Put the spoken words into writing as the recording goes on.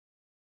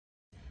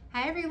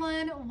Hi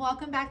everyone,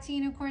 welcome back to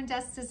Unicorn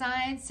Dust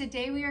Designs.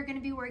 Today we are going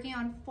to be working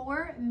on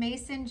 4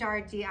 mason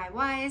jar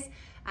DIYs.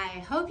 I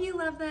hope you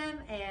love them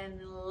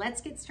and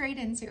let's get straight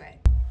into it.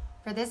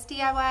 For this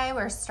DIY,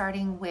 we're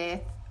starting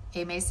with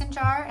a mason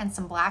jar and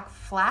some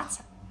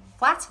flat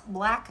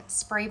black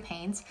spray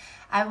paint.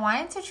 I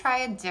wanted to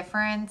try a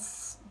different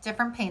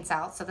paints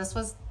out, so this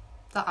was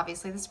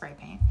obviously the spray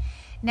paint.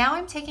 Now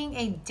I'm taking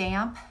a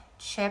damp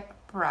chip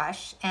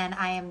brush and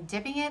I am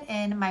dipping it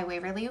in my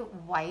Waverly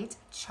white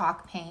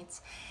chalk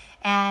paint,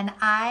 and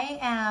I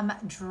am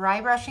dry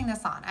brushing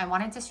this on. I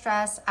wanted to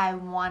stress, I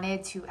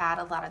wanted to add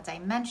a lot of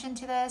dimension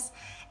to this,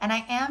 and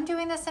I am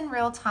doing this in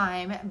real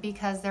time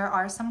because there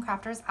are some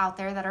crafters out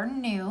there that are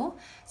new,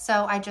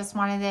 so I just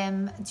wanted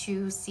them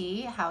to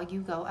see how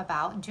you go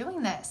about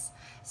doing this.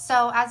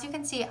 So as you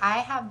can see, I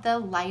have the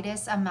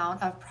lightest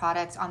amount of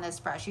product on this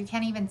brush. You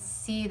can't even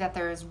see that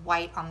there is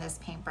white on this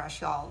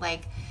paintbrush, y'all.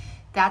 Like,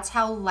 that's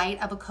how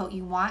light of a coat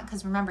you want,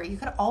 because remember, you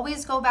could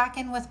always go back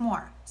in with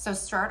more. So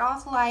start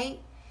off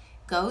light,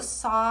 go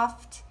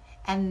soft,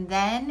 and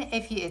then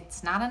if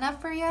it's not enough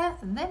for you,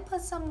 then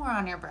put some more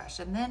on your brush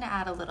and then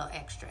add a little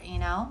extra, you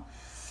know?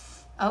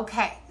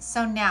 Okay,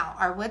 so now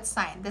our wood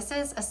sign. This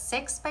is a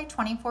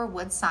 6x24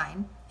 wood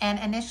sign, and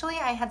initially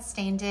I had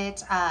stained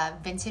it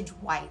vintage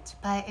white,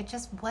 but it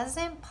just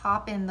wasn't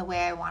popping the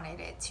way I wanted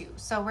it to.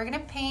 So we're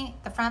gonna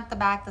paint the front, the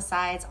back, the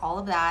sides, all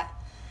of that.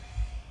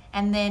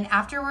 And then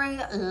after we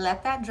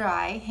let that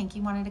dry, Hanky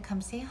wanted to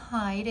come say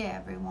hi to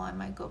everyone,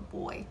 my good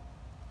boy.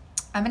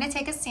 I'm gonna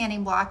take a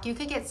sanding block. You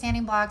could get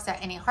sanding blocks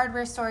at any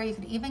hardware store. You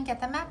could even get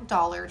them at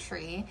Dollar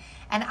Tree.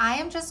 And I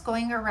am just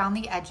going around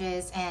the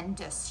edges and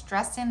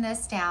distressing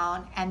this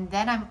down. And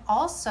then I'm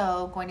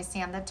also going to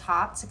sand the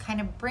top to kind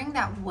of bring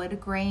that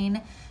wood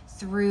grain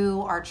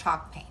through our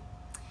chalk paint.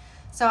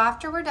 So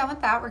after we're done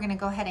with that, we're gonna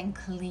go ahead and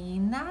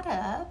clean that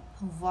up.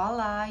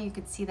 Voila, you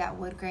could see that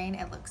wood grain.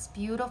 It looks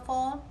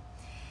beautiful.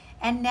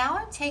 And now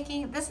I'm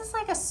taking, this is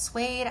like a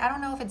suede, I don't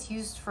know if it's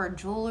used for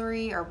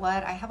jewelry or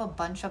what, I have a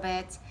bunch of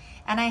it.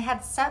 And I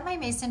had set my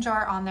mason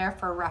jar on there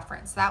for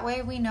reference. That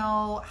way we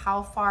know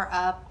how far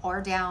up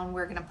or down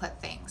we're gonna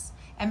put things.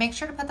 And make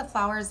sure to put the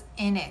flowers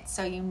in it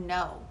so you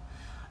know.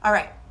 All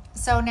right,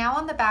 so now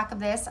on the back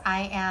of this,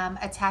 I am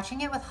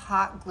attaching it with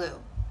hot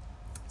glue.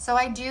 So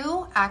I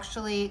do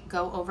actually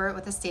go over it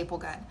with a staple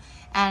gun.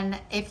 And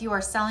if you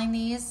are selling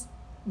these,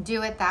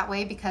 do it that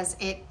way because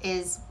it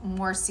is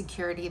more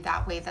security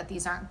that way, that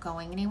these aren't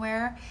going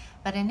anywhere.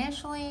 But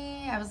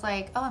initially I was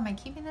like, oh, am I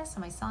keeping this?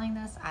 Am I selling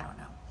this? I don't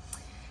know.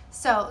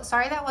 So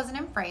sorry that wasn't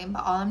in frame,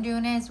 but all I'm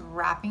doing is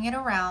wrapping it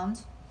around.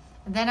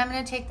 And then I'm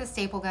going to take the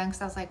staple gun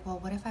because I was like, well,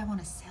 what if I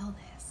want to sell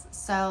this?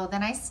 So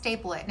then I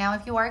staple it. Now,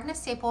 if you are going to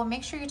staple,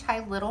 make sure you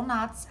tie little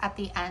knots at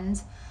the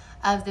end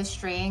of the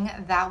string.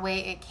 That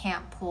way it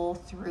can't pull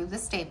through the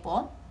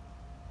staple.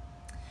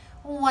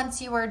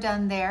 Once you are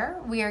done there,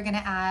 we are going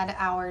to add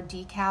our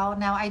decal.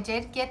 Now, I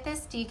did get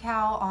this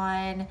decal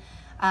on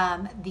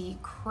the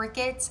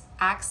Cricut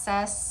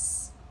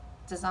Access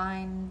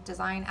design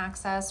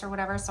access or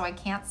whatever, so I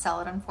can't sell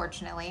it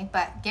unfortunately,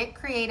 but get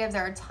creative.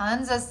 There are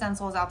tons of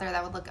stencils out there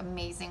that would look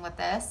amazing with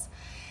this.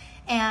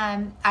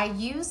 And I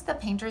used the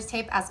painter's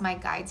tape as my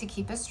guide to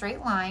keep a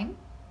straight line.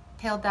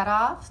 Peeled that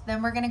off.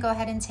 Then we're going to go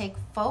ahead and take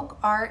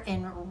FolkArt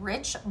in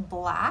Rich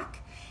Black,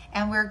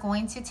 and we're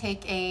going to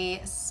take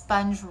a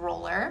sponge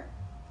roller.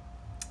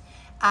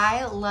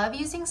 I love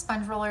using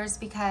sponge rollers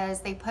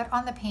because they put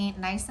on the paint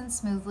nice and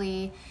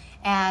smoothly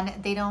and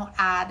they don't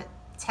add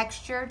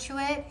texture to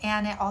it,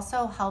 and it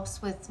also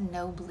helps with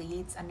no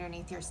bleeds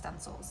underneath your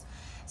stencils.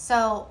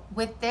 So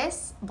with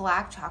this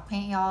black chalk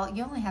paint, y'all,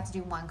 you only have to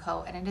do one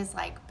coat and it is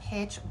like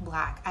pitch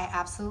black. I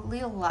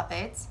absolutely love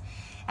it.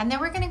 And then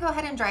we're gonna go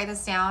ahead and dry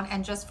this down,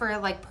 and just for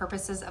like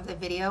purposes of the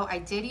video, I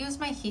did use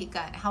my heat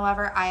gun.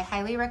 However, I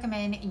highly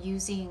recommend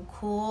using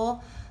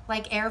cool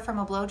like air from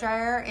a blow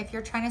dryer if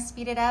you're trying to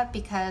speed it up,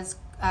 because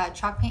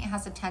chalk paint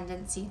has a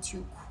tendency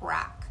to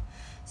crack.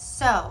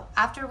 So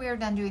after we are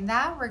done doing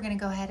that, we're gonna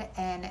go ahead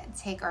and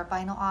take our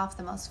vinyl off,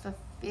 the most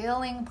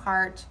fulfilling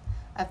part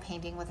of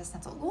painting with a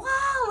stencil.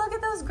 Wow, look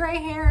at those gray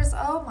hairs,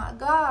 oh my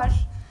gosh.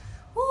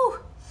 Woo.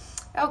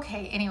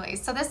 Okay,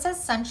 anyways, so this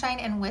says sunshine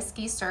and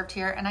whiskey served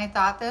here, and I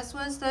thought this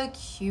was the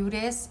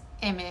cutest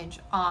image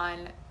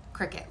on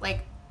Cricut.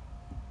 Like,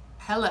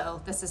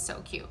 hello, this is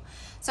so cute.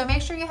 So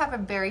make sure you have a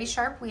very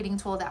sharp weeding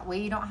tool. That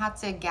way you don't have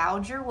to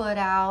gouge your wood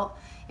out.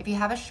 If you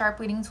have a sharp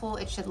weeding tool,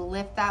 it should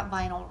lift that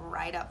vinyl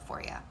right up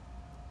for you.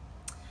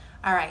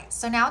 All right,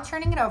 so now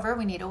turning it over,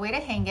 we need a way to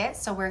hang it.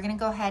 So we're gonna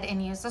go ahead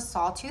and use a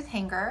sawtooth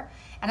hanger.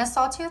 And a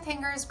sawtooth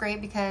hanger is great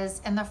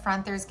because in the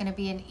front, there's gonna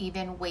be an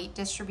even weight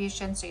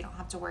distribution, so you don't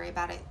have to worry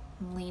about it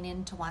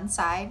leaning to one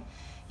side.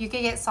 You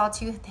can get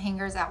sawtooth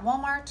hangers at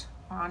Walmart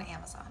or on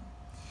Amazon.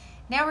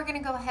 Now we're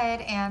gonna go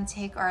ahead and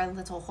take our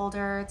little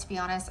holder. To be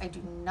honest, I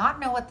do not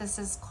know what this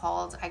is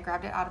called. I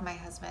grabbed it out of my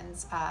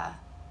husband's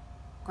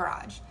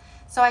garage.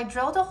 So I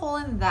drilled a hole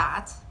in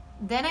that.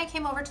 Then I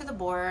came over to the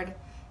board,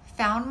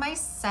 found my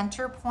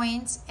center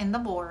point in the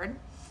board,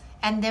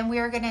 And then we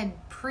are gonna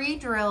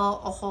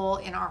pre-drill a hole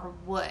in our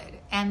wood.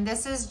 And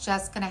this is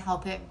just gonna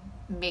help it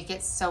make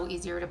it so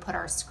easier to put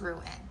our screw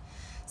in.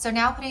 So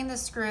now putting the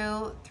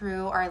screw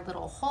through our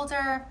little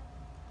holder,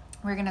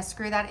 we're gonna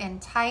screw that in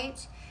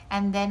tight,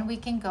 and then we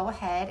can go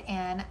ahead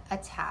and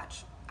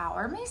attach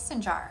our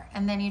mason jar.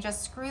 And then you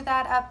just screw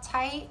that up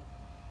tight.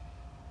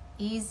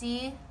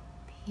 Easy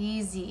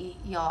peasy,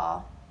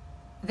 y'all.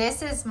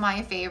 This is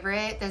my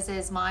favorite. This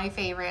is my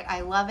favorite.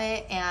 I love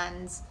it.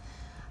 And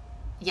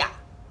yeah,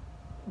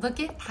 look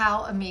at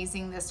how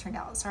amazing this turned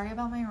out. Sorry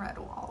about my red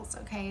walls,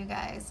 okay, you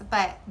guys?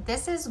 But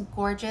this is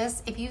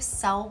gorgeous. If you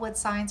sell wood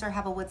signs or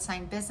have a wood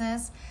sign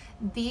business,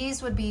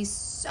 these would be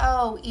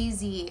so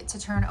easy to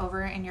turn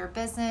over in your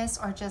business,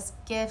 or just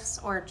gifts,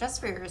 or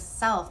just for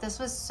yourself. This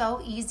was so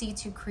easy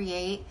to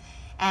create,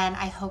 and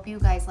I hope you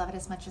guys love it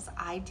as much as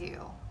I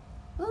do.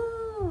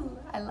 Ooh,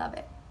 I love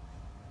it.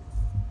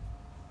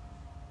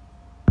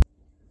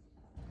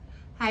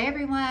 Hi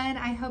everyone,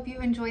 I hope you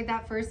enjoyed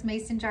that first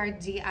mason jar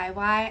DIY.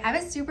 I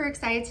was super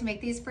excited to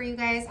make these for you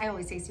guys. I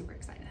always say super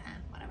excited,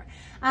 whatever.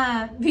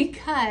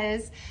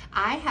 Because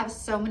I have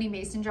so many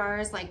mason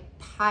jars like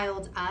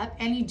piled up,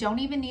 and you don't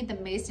even need the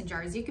mason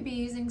jars. You could be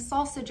using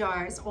salsa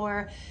jars,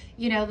 or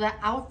you know, the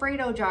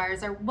Alfredo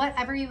jars, or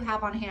whatever you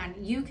have on hand.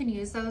 You can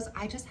use those.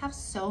 I just have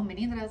so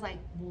many that I was like,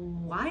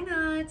 why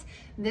not?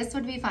 This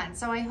would be fun.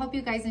 So I hope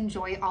you guys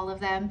enjoy all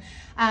of them.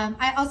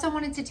 I also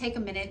wanted to take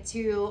a minute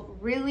to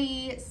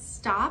really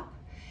stop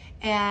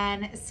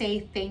and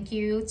say thank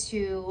you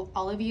to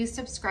all of you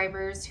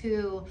subscribers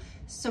who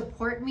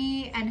support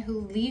me and who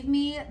leave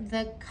me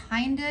the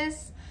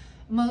kindest,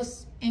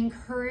 most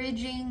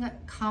encouraging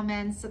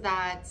comments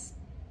that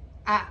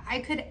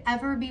I could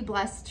ever be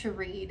blessed to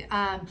read.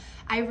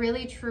 I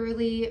really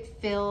truly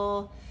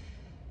feel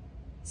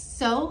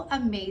so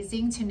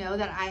amazing to know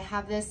that I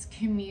have this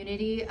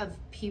community of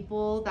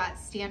people that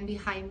stand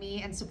behind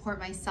me and support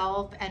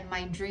myself and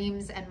my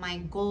dreams and my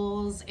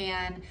goals.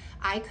 And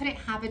I couldn't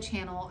have a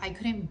channel, I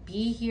couldn't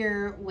be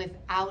here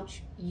without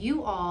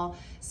you all.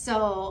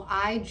 So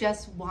I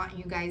just want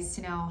you guys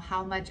to know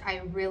how much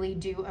I really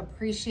do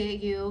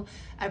appreciate you.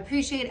 I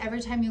appreciate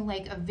every time you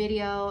like a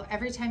video,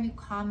 every time you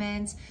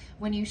comment,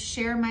 when you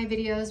share my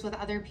videos with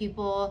other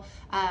people.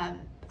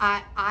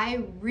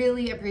 I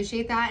really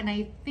appreciate that. And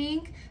I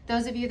think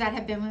those of you that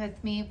have been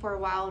with me for a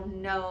while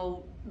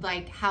know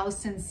like how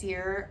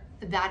sincere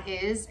that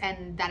is,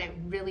 and that it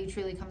really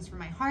truly comes from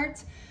my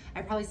heart.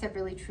 I probably said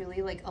really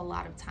truly like a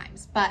lot of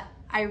times, but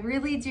I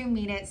really do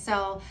mean it.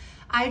 So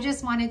I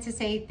just wanted to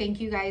say thank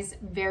you guys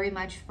very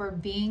much for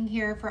being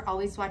here, for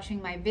always watching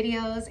my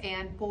videos,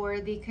 and for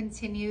the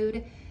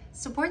continued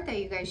support that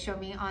you guys show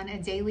me on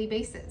a daily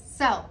basis.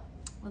 So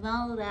with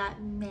all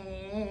that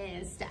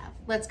meh stuff,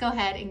 let's go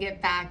ahead and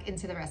get back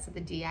into the rest of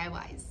the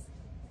DIYs.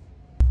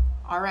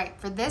 All right,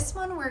 for this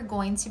one, we're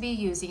going to be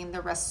using the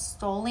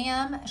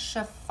Rustoleum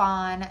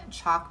chiffon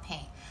chalk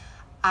paint.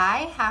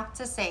 I have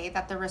to say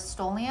that the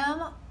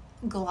Rustoleum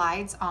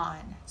glides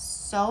on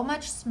so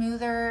much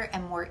smoother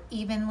and more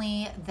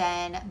evenly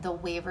than the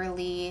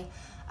Waverly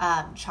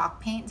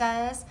chalk paint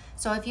does.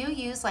 So if you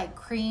use like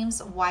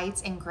creams,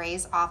 whites, and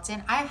grays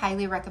often, I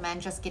highly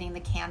recommend just getting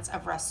the cans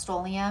of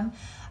Rustoleum.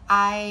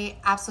 I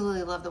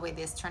absolutely love the way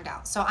this turned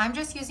out. So I'm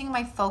just using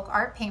my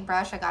FolkArt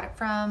paintbrush. I got it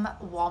from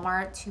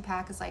Walmart.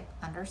 2-pack is like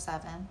under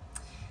 $7.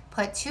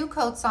 Put 2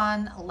 coats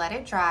on, let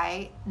it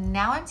dry.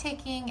 Now I'm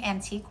taking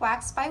Antique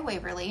Wax by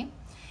Waverly,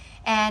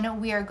 and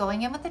we are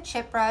going in with a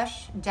chip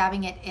brush,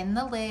 dabbing it in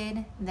the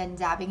lid, then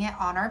dabbing it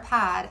on our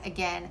pad.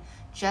 Again,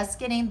 just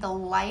getting the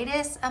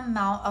lightest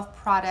amount of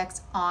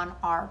product on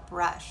our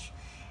brush,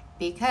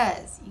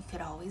 because you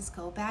could always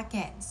go back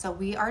in. So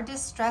we are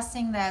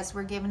distressing this.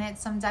 We're giving it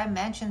some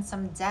dimension,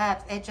 some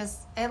depth.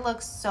 It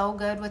looks so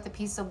good with the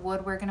piece of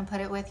wood we're gonna put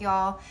it with,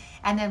 y'all.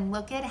 And then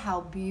look at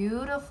how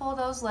beautiful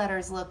those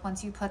letters look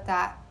once you put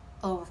that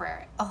over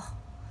it. Oh,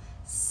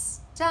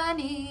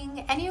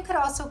 stunning. And you could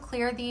also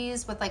clear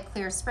these with like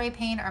clear spray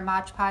paint or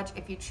Mod Podge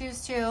if you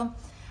choose to.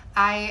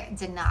 I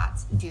did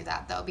not do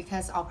that though,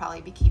 because I'll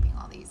probably be keeping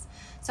all these.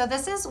 So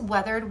this is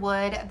weathered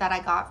wood that I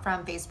got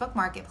from Facebook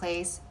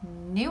Marketplace.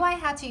 Knew I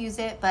had to use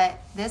it,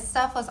 but this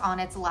stuff was on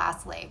its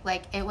last leg.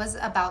 Like it was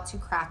about to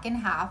crack in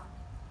half.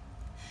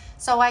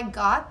 So I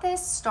got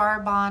this Star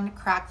Bond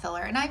crack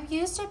filler, and I've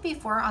used it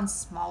before on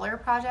smaller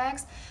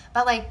projects,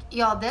 but like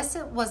y'all, this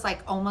was like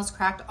almost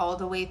cracked all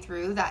the way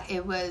through, that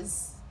it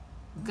was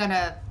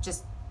gonna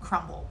just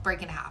crumble,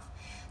 break in half.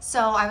 So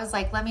I was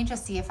like, let me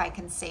just see if I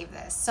can save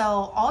this. So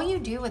all you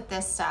do with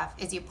this stuff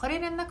is you put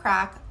it in the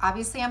crack.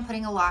 Obviously I'm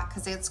putting a lot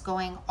because it's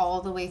going all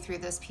the way through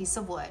this piece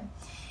of wood.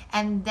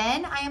 And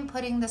then I am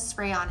putting the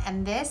spray on,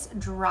 and this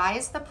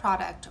dries the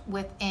product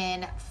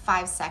within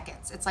 5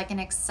 seconds. It's like an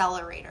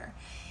accelerator.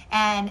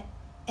 And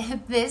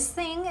this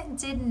thing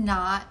did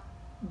not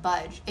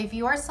budge. If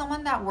you are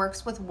someone that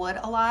works with wood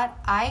a lot,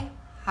 I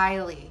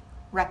highly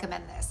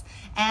recommend this.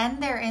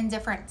 And they're in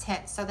different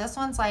tints. So this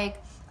one's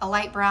like a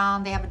light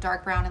brown, they have a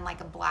dark brown, and like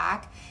a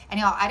black. And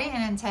y'all, I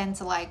didn't intend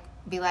to like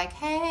be like,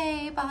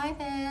 hey, buy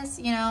this,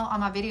 you know,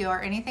 on my video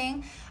or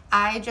anything.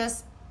 I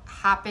just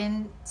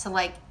happen to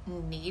like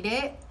need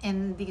it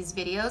in these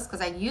videos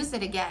because I use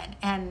it again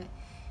and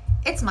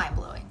it's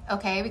mind-blowing,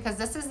 okay? Because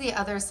this is the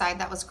other side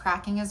that was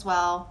cracking as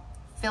well,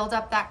 filled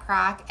up that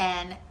crack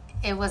and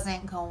it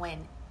wasn't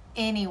going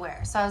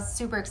anywhere. So I was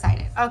super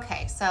excited.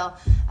 Okay, so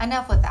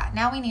enough with that.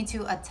 Now we need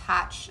to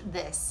attach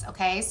this,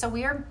 okay? So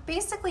we are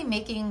basically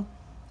making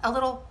a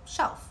little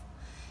shelf.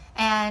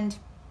 And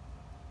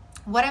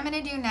what I'm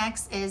gonna do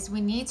next is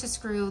we need to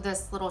screw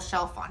this little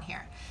shelf on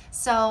here.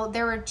 So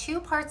there were two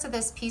parts of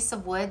this piece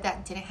of wood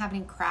that didn't have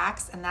any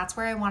cracks, and that's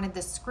where I wanted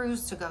the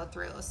screws to go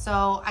through.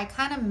 So I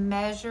kind of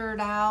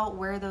measured out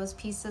where those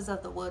pieces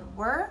of the wood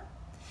were.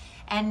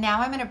 And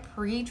now I'm gonna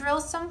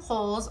pre-drill some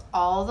holes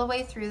all the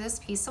way through this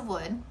piece of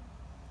wood.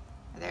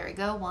 There we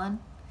go, 1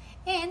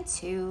 and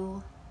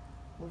 2,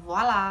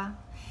 voila.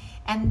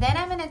 And then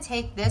I'm gonna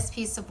take this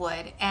piece of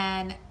wood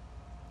and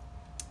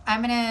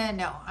I'm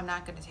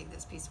not gonna take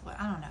this piece of wood.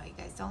 I don't know, you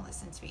guys, don't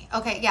listen to me.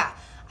 Okay, yeah,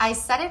 I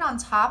set it on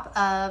top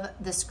of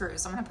the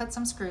screws. I'm gonna put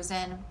some screws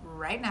in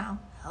right now.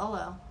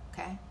 Hello,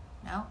 okay,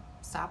 no,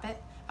 stop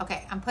it.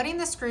 Okay, I'm putting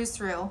the screws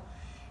through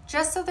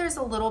just so there's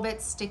a little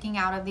bit sticking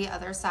out of the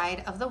other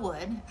side of the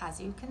wood,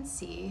 as you can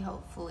see,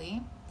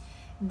 hopefully.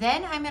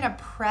 Then I'm gonna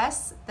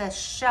press the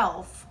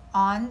shelf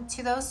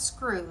onto those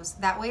screws.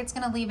 That way it's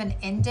gonna leave an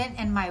indent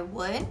in my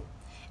wood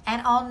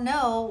and I'll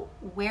know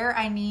where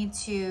I need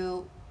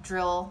to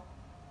drill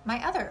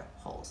my other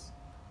holes.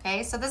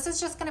 Okay, so this is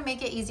just gonna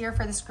make it easier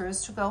for the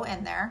screws to go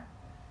in there.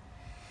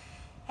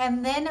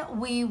 And then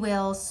we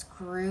will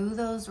screw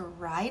those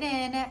right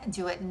in,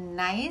 do it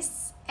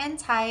nice and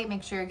tight.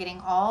 Make sure you're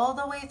getting all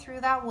the way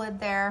through that wood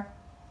there.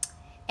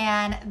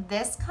 And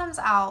this comes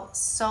out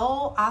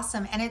so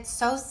awesome and it's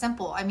so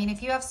simple. I mean,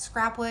 if you have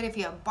scrap wood, if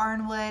you have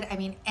barn wood, I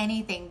mean,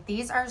 anything,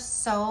 these are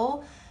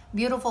so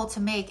beautiful to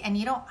make and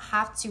you don't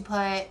have to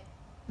put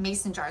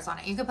mason jars on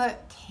it. You could put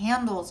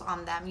candles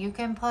on them. You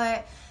can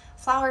put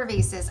flower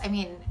vases. I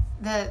mean,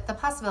 the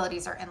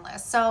possibilities are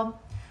endless. So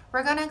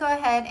we're gonna go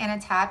ahead and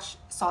attach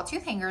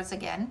sawtooth hangers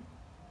again.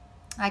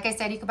 Like I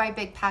said, you could buy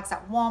big packs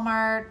at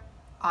Walmart,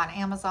 on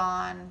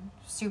Amazon,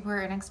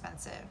 super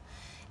inexpensive.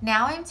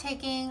 Now I'm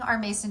taking our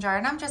mason jar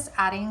and I'm just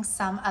adding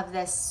some of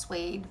this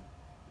suede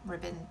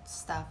ribbon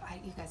stuff.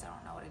 You guys, I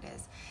don't know what it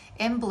is,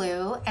 in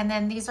blue. And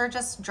then these are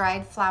just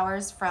dried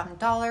flowers from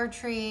Dollar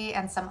Tree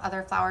and some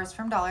other flowers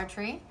from Dollar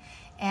Tree.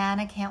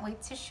 And I can't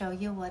wait to show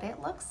you what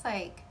it looks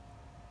like.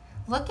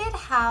 Look at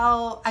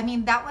how, I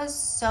mean, that was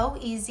so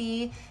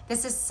easy.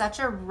 This is such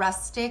a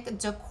rustic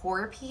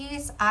decor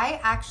piece. I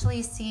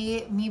actually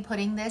see me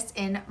putting this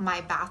in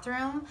my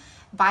bathroom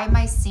by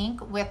my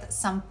sink with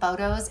some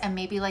photos and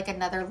maybe like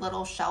another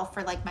little shelf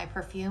for like my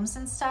perfumes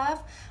and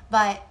stuff.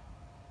 But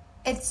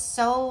it's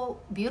so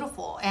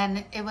beautiful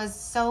and it was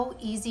so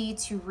easy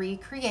to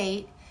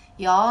recreate.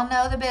 Y'all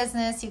know the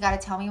business. You got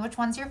to tell me which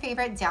one's your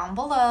favorite down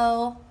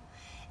below.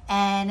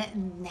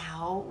 And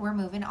now we're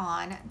moving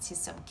on to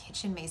some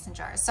kitchen mason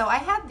jars. So I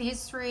had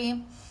these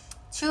three.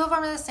 Two of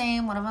them are the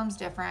same. One of them's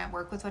different.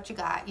 Work with what you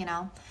got, you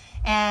know.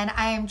 And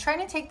I'm trying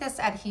to take this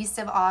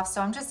adhesive off.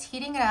 So I'm just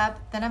heating it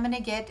up. Then I'm going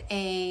to get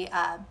a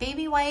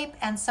baby wipe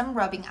and some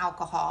rubbing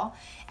alcohol.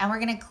 And we're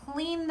going to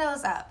clean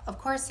those up. Of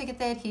course, to get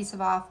the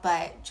adhesive off.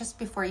 But just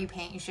before you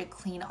paint, you should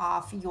clean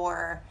off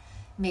your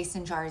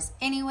mason jars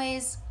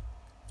anyways.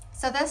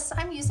 So this,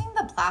 I'm using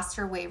the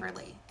Plaster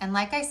Waverly. And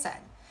like I said,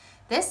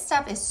 this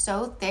stuff is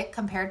so thick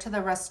compared to the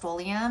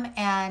Rustoleum,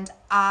 and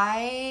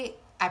I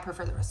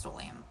prefer the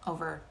Rustoleum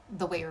over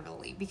the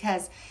Waverly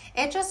because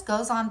it just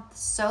goes on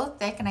so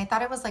thick, and I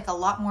thought it was like a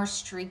lot more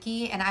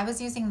streaky, and I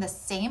was using the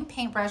same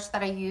paintbrush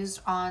that I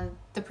used on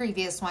the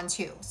previous one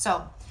too.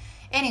 So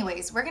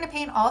anyways, we're gonna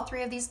paint all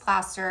three of these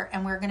plaster,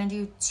 and we're gonna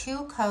do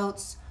 2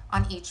 coats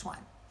on each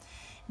one.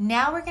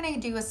 Now we're gonna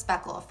do a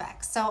speckle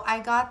effect. So I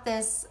got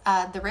this,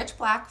 the Rich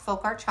Black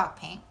FolkArt chalk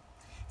paint.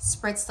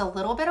 Spritzed a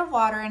little bit of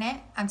water in it.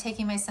 I'm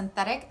taking my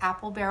synthetic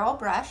apple barrel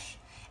brush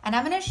and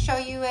I'm gonna show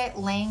you it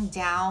laying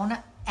down,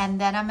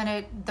 and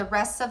then the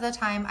rest of the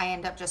time I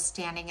end up just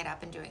standing it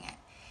up and doing it.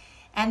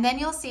 And then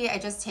you'll see I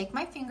just take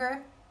my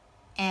finger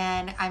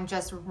and I'm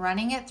just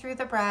running it through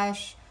the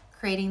brush,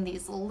 creating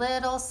these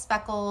little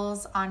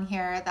speckles on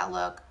here that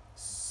look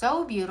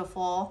so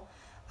beautiful.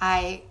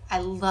 I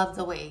love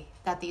the way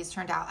that these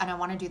turned out and I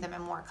wanna do them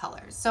in more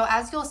colors. So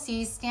as you'll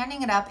see,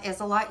 standing it up is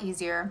a lot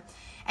easier.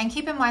 And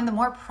keep in mind, the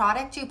more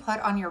product you put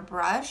on your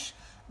brush,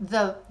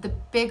 the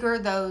bigger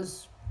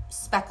those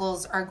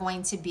speckles are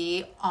going to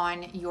be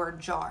on your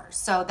jar.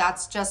 So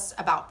that's just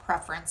about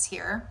preference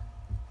here.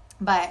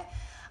 But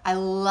I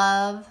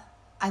love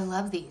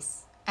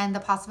these. And the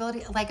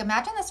possibility, like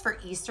imagine this for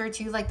Easter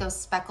too, like those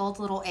speckled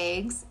little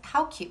eggs.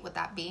 How cute would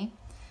that be?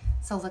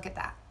 So look at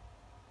that.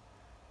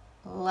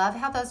 Love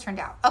how those turned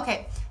out.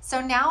 Okay,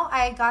 so now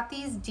I got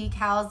these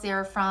decals.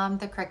 They're from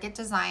the Cricut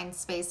Design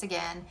Space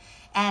again,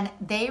 and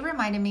they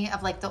reminded me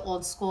of like the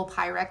old school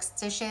Pyrex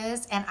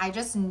dishes, and I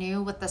just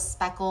knew with the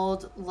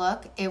speckled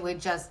look, they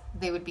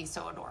would be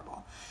so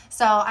adorable.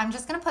 So I'm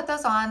just gonna put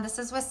those on. This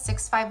is with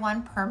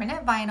 651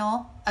 permanent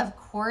vinyl. Of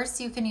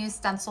course, you can use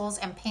stencils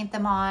and paint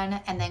them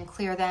on and then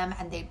clear them,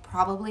 and they'd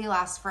probably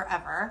last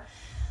forever.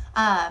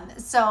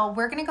 So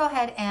we're gonna go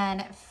ahead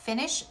and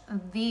finish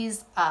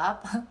these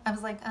up. I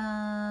was like,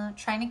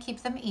 trying to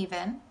keep them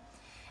even.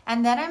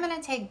 And then I'm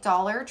gonna take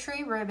Dollar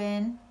Tree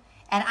ribbon,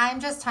 and I'm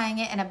just tying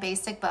it in a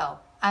basic bow.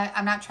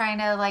 I'm not trying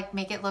to like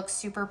make it look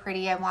super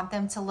pretty. I want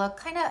them to look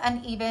kind of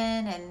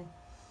uneven and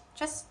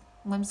just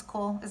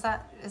whimsical. Is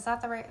that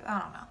the right? I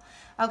don't know.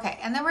 Okay,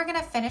 and then we're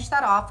gonna finish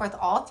that off with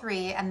all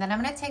three, and then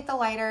I'm gonna take the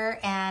lighter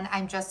and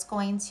I'm just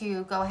going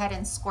to go ahead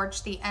and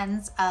scorch the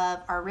ends of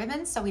our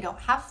ribbons so we don't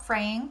have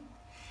fraying.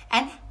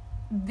 And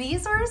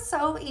these are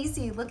so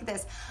easy. Look at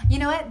this. You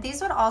know what?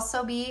 These would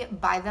also be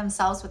by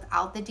themselves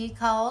without the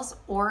decals,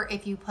 or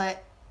if you put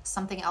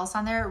something else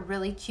on there,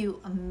 really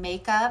cute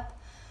makeup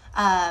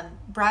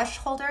brush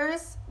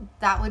holders,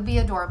 that would be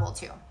adorable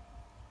too.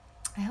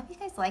 I hope you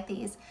guys like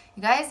these.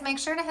 You guys make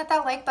sure to hit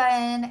that like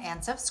button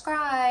and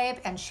subscribe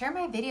and share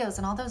my videos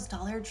in all those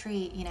Dollar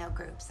Tree,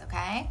 groups,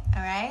 okay?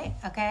 All right,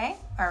 okay?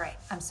 All right,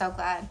 I'm so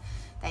glad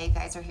that you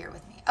guys are here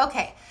with me.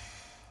 Okay,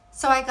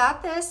 so I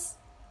got this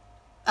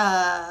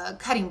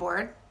cutting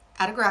board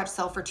at a garage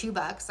sale for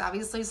 $2.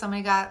 Obviously,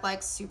 somebody got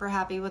like super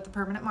happy with the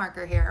permanent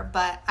marker here,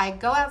 but I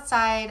go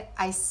outside,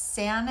 I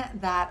sand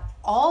that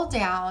all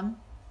down,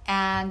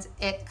 and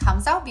it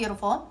comes out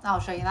beautiful. I'll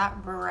show you that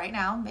right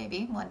now,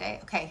 maybe one day.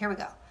 Okay, here we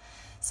go.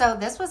 So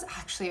this was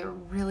actually a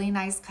really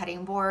nice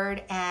cutting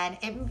board, and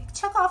it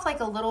took off like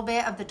a little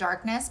bit of the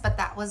darkness, but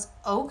that was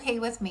okay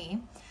with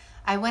me.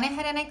 I went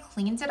ahead and I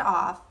cleaned it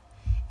off,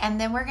 and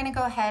then we're gonna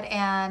go ahead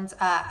and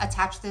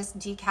attach this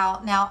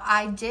decal. Now,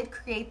 I did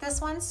create this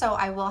one, so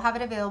I will have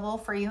it available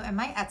for you in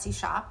my Etsy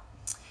shop.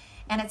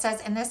 And it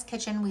says, in this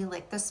kitchen, we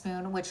lick the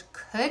spoon, which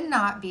could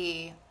not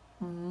be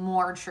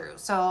more true.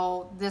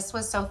 So this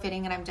was so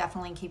fitting, and I'm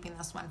definitely keeping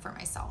this one for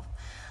myself.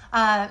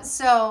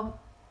 So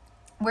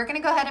we're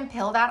gonna go ahead and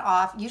peel that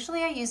off.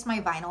 Usually I use my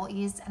vinyl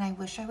ease, and I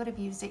wish I would have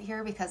used it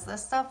here because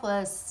this stuff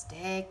was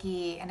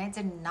sticky and it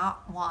did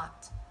not want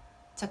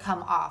to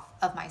come off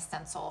of my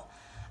stencil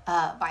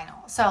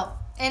vinyl. So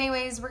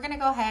anyways, we're gonna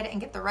go ahead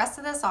and get the rest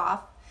of this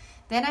off.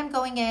 Then I'm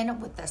going in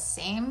with the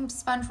same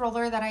sponge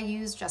roller that I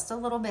used just a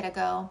little bit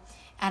ago,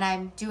 and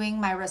I'm doing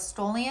my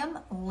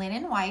Rustoleum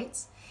linen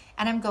white,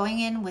 and I'm going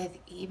in with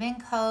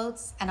even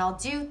coats, and I'll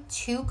do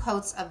 2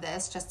 coats of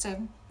this just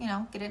to,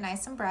 get it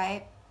nice and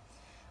bright.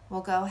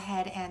 We'll go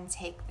ahead and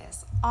take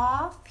this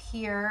off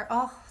here.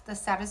 Oh, the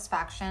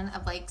satisfaction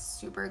of like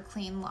super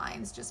clean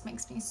lines just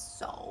makes me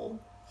so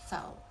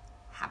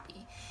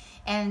happy.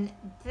 And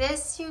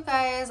this, you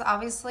guys,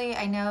 obviously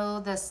I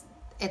know this,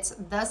 it's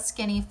the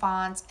skinny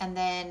font and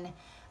then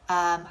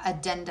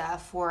addenda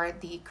for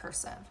the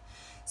cursive.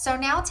 So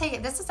now take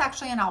it, this is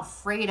actually an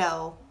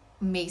Alfredo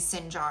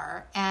mason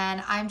jar,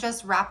 and I'm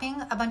just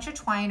wrapping a bunch of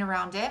twine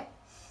around it,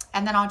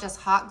 and then I'll just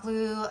hot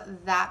glue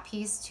that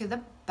piece to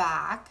the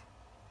back.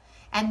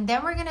 And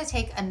then we're gonna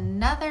take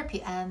another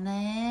piece,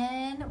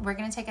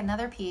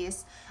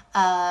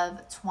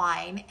 of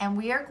twine, and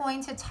we are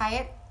going to tie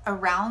it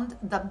around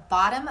the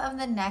bottom of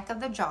the neck of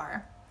the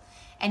jar.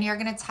 And you're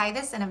gonna tie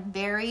this in a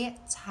very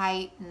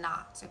tight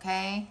knot,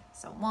 okay?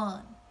 So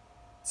 1,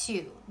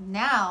 2.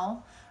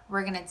 Now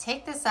we're gonna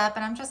take this up,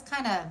 and I'm just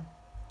kind of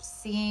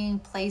seeing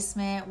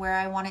placement where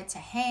I want it to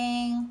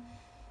hang.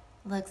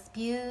 Looks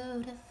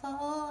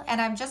beautiful. And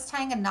I'm just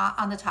tying a knot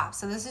on the top.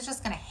 So this is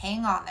just gonna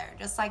hang on there,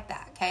 just like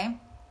that, okay?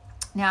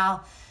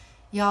 Now,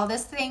 y'all,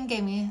 this thing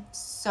gave me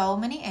so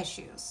many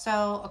issues.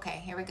 So,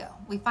 okay, here we go.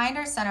 We find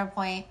our center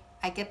point.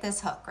 I get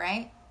this hook,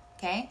 right?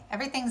 Okay,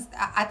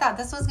 I thought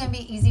this was gonna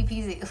be easy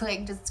peasy,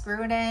 like just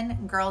screw it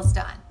in, girl's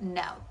done.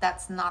 No,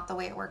 that's not the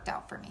way it worked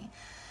out for me.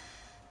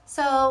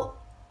 So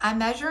I'm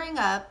measuring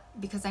up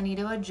because I need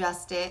to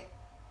adjust it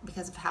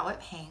because of how it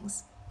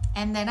hangs.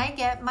 And then I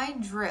get my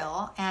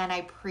drill and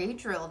I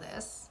pre-drill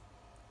this.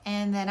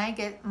 And then I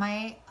get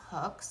my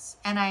hooks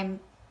and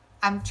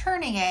I'm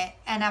turning it,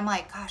 and I'm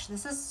like, gosh,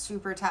 this is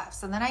super tough.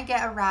 So then I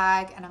get a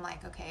rag and I'm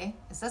like, okay,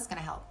 is this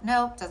gonna help?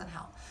 Nope, doesn't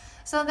help.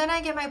 So then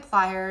I get my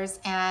pliers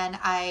and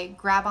I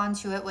grab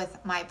onto it with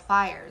my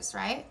pliers,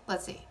 right?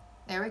 Let's see,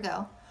 there we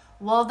go.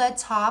 Well, the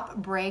top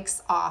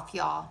breaks off,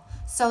 y'all.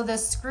 So the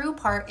screw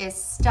part is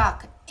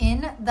stuck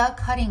in the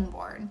cutting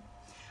board.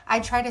 I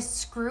try to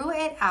screw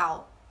it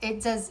out.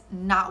 It does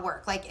not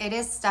work. Like, it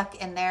is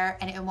stuck in there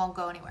and it won't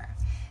go anywhere.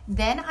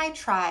 Then I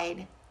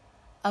tried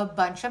a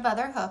bunch of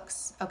other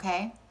hooks,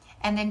 okay?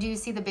 And then do you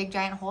see the big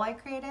giant hole I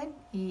created?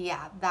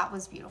 Yeah, that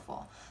was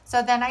beautiful.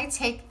 So then I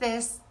take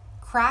this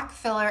crack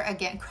filler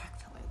again,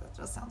 that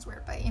just sounds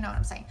weird, but you know what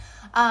I'm saying,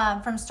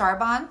 from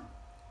Starbond.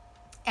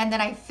 And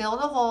then I fill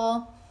the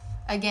hole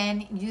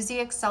again, use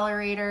the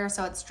accelerator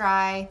so it's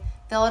dry,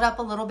 fill it up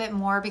a little bit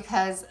more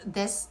because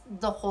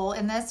the hole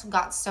in this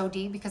got so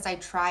deep because I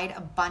tried a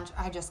bunch.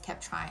 I just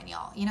kept trying,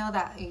 y'all. You know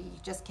that you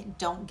just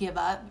don't give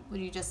up. Would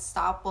you just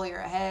stop while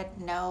you're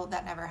ahead? No,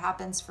 that never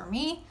happens for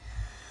me.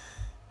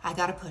 I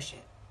got to push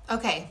it.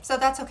 Okay, so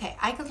that's okay.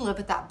 I could live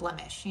with that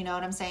blemish. You know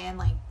what I'm saying?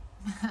 Like,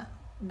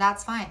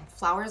 that's fine.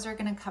 Flowers are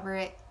going to cover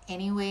it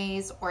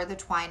anyways, or the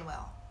twine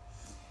will.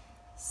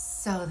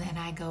 So then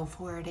I go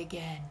for it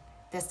again.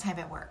 This time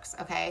it works,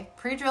 okay?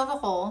 Pre-drill the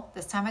hole.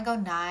 This time I go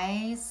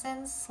nice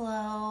and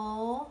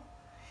slow,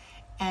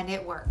 and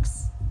it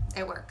works.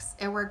 It works.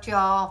 It worked,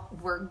 y'all.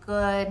 We're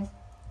good.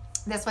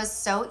 This was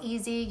so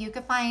easy. You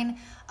could find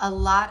a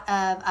lot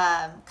of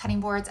cutting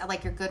boards at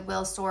like your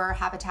Goodwill store,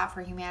 Habitat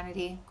for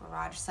Humanity,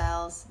 garage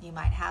sales. You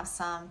might have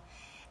some.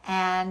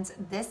 And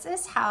this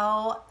is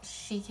how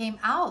she came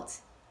out.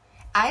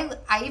 I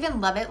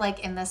even love it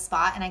like in this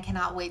spot, and I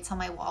cannot wait till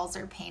my walls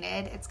are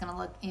painted. It's gonna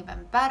look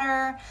even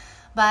better.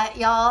 But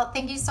y'all,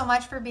 thank you so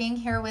much for being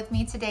here with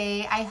me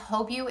today. I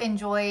hope you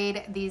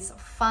enjoyed these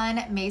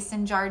fun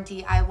mason jar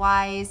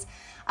DIYs.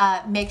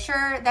 Make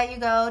sure that you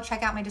go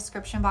check out my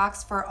description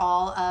box for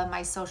all of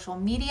my social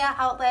media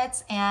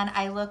outlets, and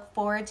I look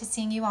forward to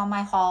seeing you on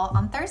my haul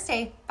on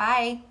Thursday.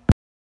 Bye.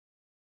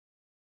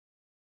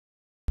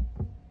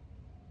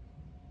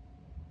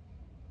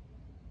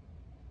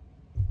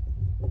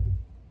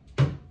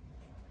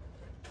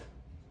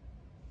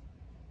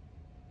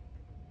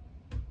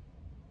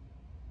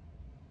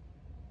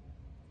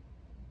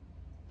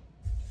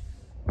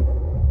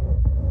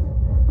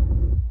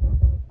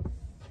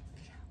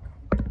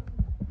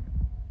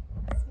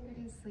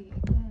 Seriously,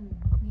 again,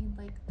 need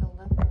like the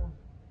level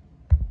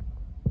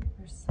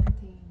or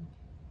something.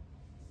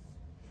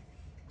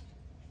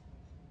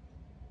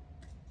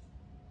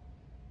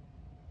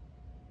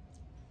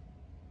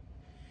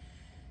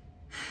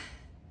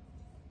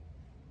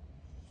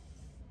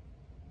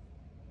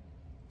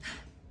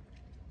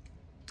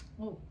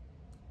 Oh,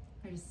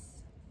 I just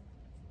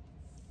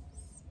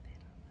spit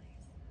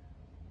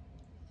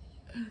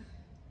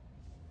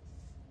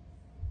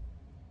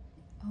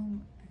on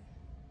myself.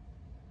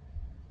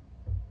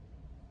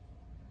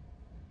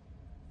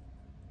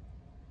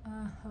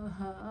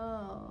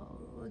 Oh,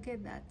 look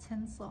at that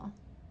tinsel.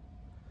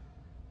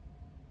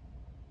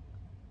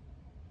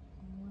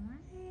 Wow.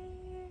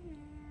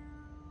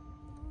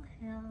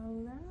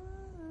 Hello.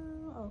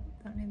 Oh,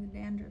 don't need the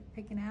dandruff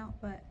picking out,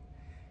 but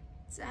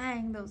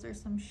dang, those are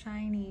some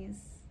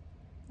shinies.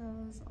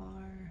 Those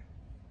are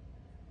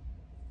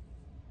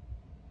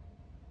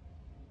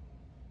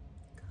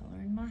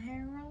coloring my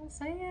hair on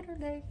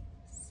Saturday.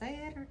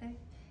 Saturday.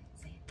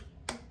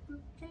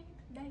 Okay.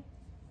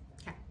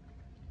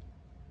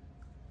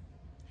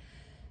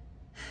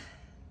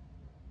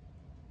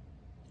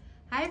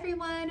 Hi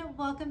everyone,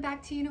 welcome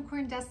back to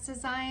Unicorn Dust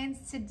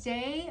Designs.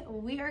 Today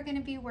we are going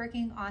to be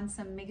working on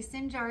some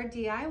mason jar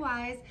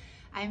DIYs.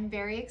 I'm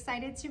very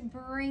excited to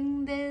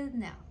bring this.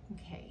 No,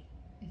 okay,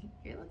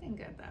 you're looking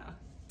good though.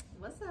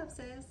 What's up,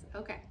 sis?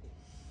 Okay,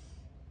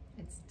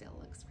 it still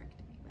looks crooked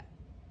to me, but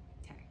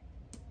okay.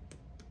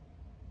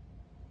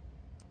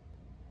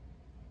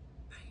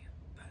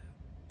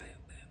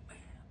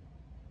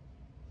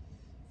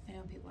 I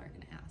know people are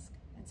going to ask.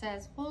 It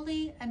says,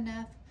 holy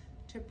enough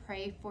to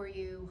pray for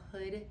you,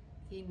 hood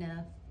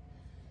enough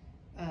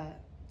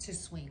to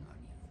swing on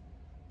you.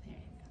 There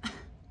you go.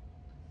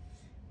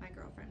 My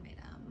girlfriend made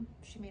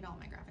she made all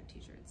my graphic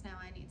t-shirts. Now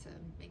I need to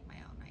make my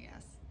own, I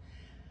guess.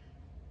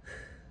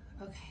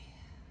 Okay,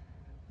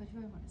 what do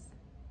I want to say?